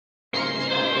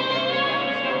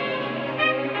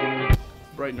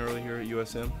bright and early here at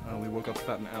USM. We woke up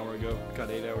about an hour ago, got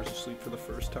 8 hours of sleep for the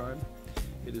first time.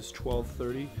 It is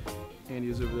 12:30. Andy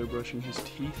is over there brushing his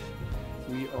teeth.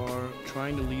 We are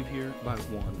trying to leave here by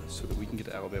 1 so that we can get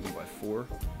to Alabama by 4.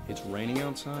 It's raining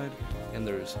outside and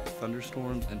there's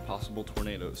thunderstorms and possible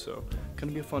tornadoes, so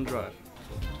gonna be a fun drive.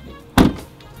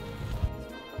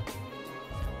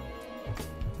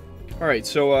 Alright,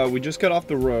 so we just got off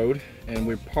the road and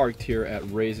we're parked here at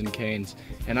Raising Cane's,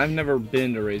 and I've never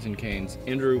been to Raising Cane's.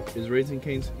 Andrew, is Raising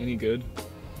Cane's any good?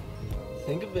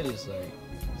 Think of it as like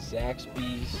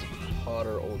Zaxby's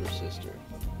hotter older sister.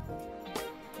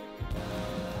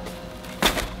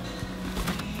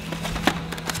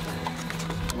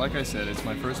 Like I said, it's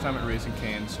my first time at Raising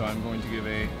Cane's, so I'm going to give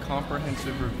a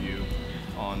comprehensive review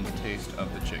on the taste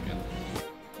of the chicken.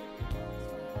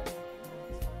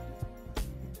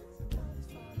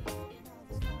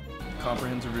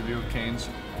 Comprehensive review of Cane's,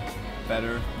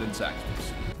 better than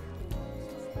Zaxby's.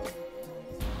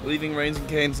 Leaving Raising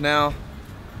Cane's now,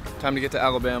 time to get to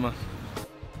Alabama.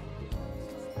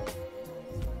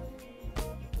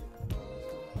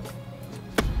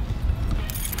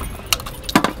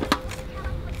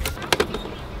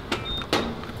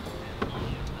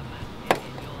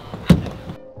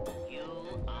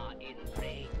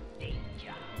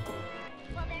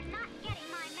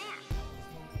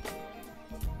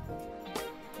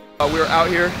 We're out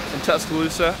here in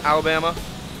Tuscaloosa, Alabama.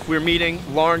 We're meeting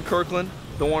Lauren Kirkland,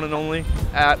 the one and only,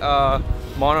 at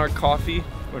Monarch Coffee.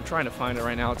 We're trying to find it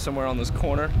right now. It's somewhere on this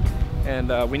corner.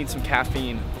 And we need some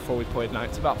caffeine before we play tonight.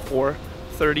 It's about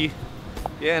 4:30.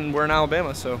 Yeah, and we're in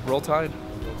Alabama, so roll tide.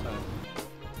 Roll tide.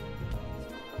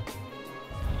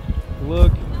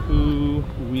 Look who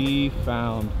we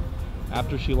found.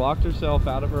 After she locked herself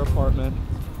out of her apartment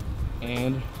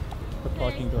and her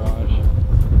parking garage.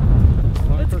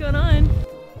 What's going on?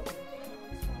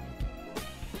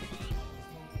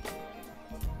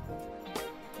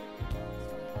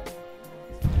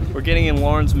 We're getting in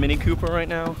Lauren's Mini Cooper right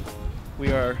now.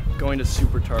 We are going to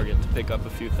Super Target to pick up a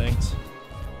few things.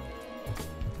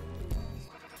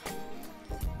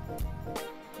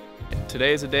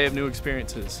 Today is a day of new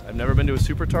experiences. I've never been to a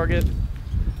Super Target,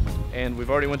 and we've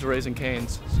already went to Raising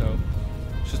Cane's, so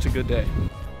it's just a good day.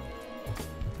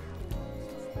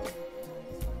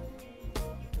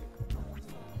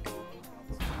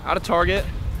 Out of Target,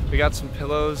 we got some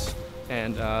pillows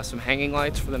and some hanging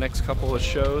lights for the next couple of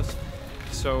shows.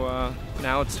 So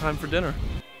now it's time for dinner.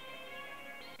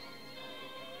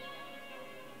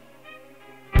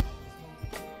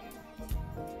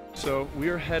 So we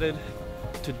are headed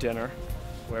to dinner,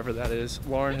 wherever that is.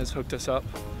 Lauren has hooked us up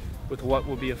with what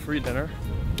will be a free dinner,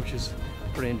 which is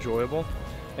pretty enjoyable.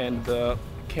 And the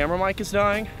camera mic is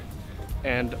dying,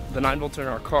 and the 9-volts are in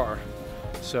our car.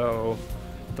 So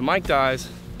if the mic dies,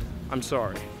 I'm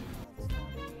sorry.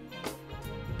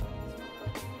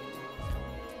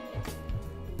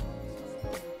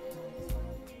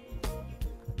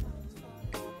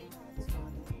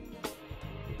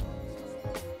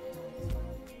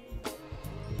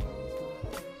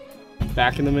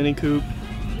 Back in the Mini Coupe,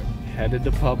 headed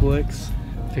to Publix,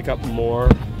 pick up more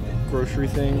grocery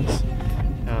things.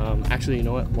 Actually, you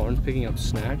know what? Lauren's picking up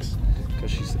snacks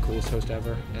because she's the coolest host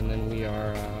ever. And then we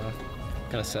are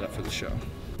gonna set up for the show.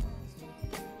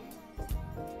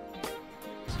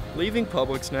 Leaving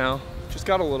Publix now, just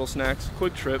got a little snacks,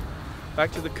 quick trip,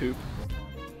 back to the coupe.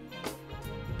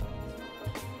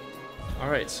 All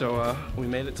right, so we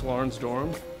made it to Lauren's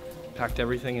dorm, packed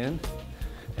everything in,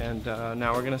 and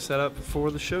now we're gonna set up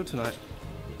for the show tonight.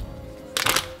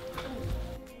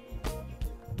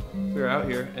 We're out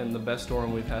here in the best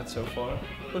dorm we've had so far.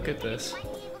 Look at this.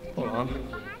 Hold on.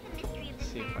 Let's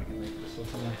see if I can make this look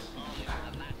nice.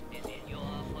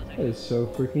 That is so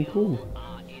freaking cool.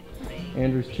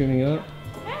 Andrew's tuning up.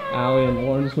 Allie and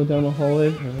Lauren just went down the hallway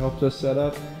and helped us set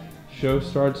up. Show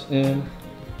starts in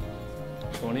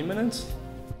 20 minutes.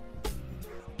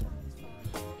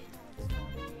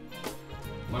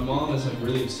 My mom is like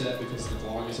really upset because the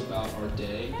vlog is about our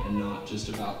day and not just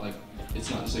about like,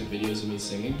 it's not just like videos of me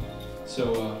singing.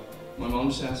 So my mom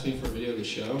just asked me for a video of the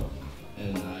show,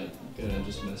 and I'm gonna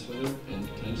just mess with her. And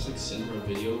can I just like send her a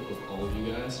video of all of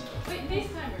you guys? Wait,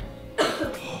 FaceTime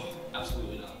her.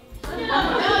 Absolutely not. No,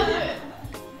 do it.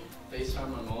 FaceTime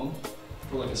my mom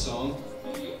for like a song.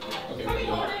 Okay, You ready?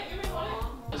 want it? You want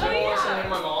it? Does anyone want to say hey to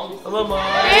my mom? Hello, Mom.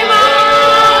 Hey,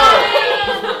 Mom!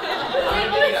 I'm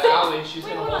gonna give it to Allie. She's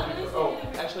gonna walk me through. Oh,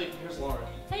 actually, here's Lauren.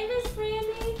 Hey, Miss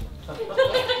Brandy. How's it going?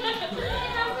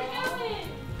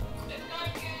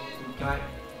 Can I?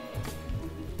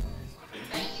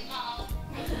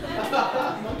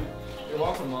 You're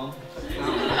welcome, Mom.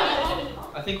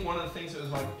 I think one of the things that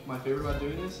was like my favorite about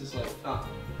doing this is like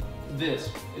this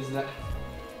is that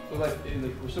we're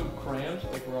we're so crammed,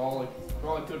 like we're all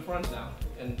like good friends now,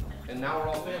 and now we're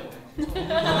all family.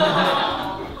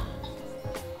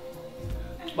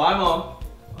 Bye, Mom.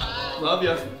 Love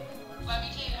you.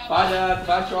 Bye, Dad.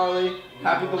 Bye, Charlie.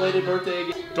 Happy belated birthday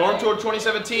again. Dorm Tour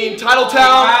 2017,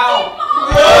 Titletown.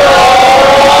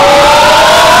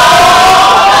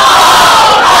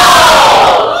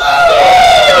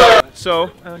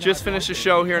 So, just finished a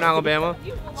show here in Alabama.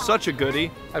 Such a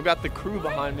goodie. I've got the crew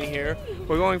behind me here.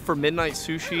 We're going for midnight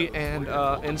sushi and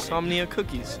insomnia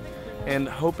cookies. And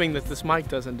hoping that this mic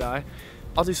doesn't die,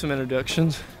 I'll do some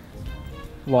introductions.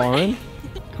 Lauren,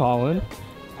 Colin,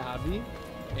 Abby,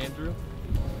 Andrew.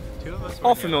 Two of us.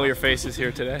 All familiar faces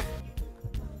here today.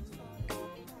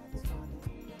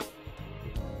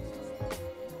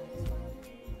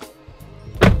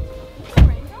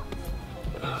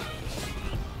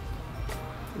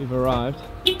 We've arrived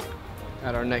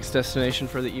at our next destination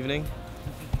for the evening.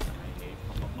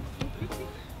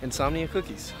 Insomnia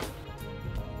cookies.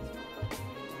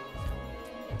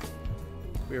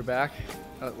 We are back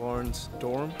at Lauren's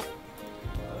dorm.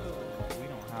 We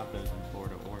don't have those in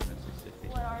Florida or Mississippi.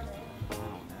 What are they? I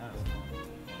don't know.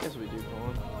 Yes, we do,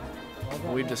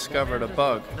 Colin. We've discovered a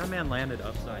bug. That man landed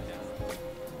upside down.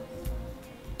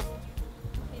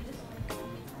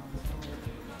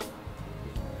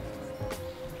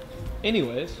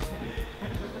 Anyways,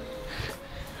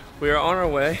 we are on our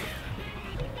way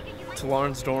to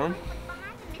Lauren's dorm,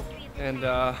 and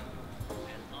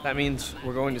that means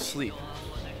we're going to sleep.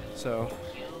 So,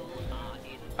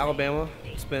 Alabama,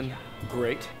 it's been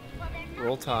great.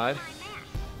 Roll Tide.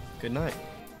 Good night.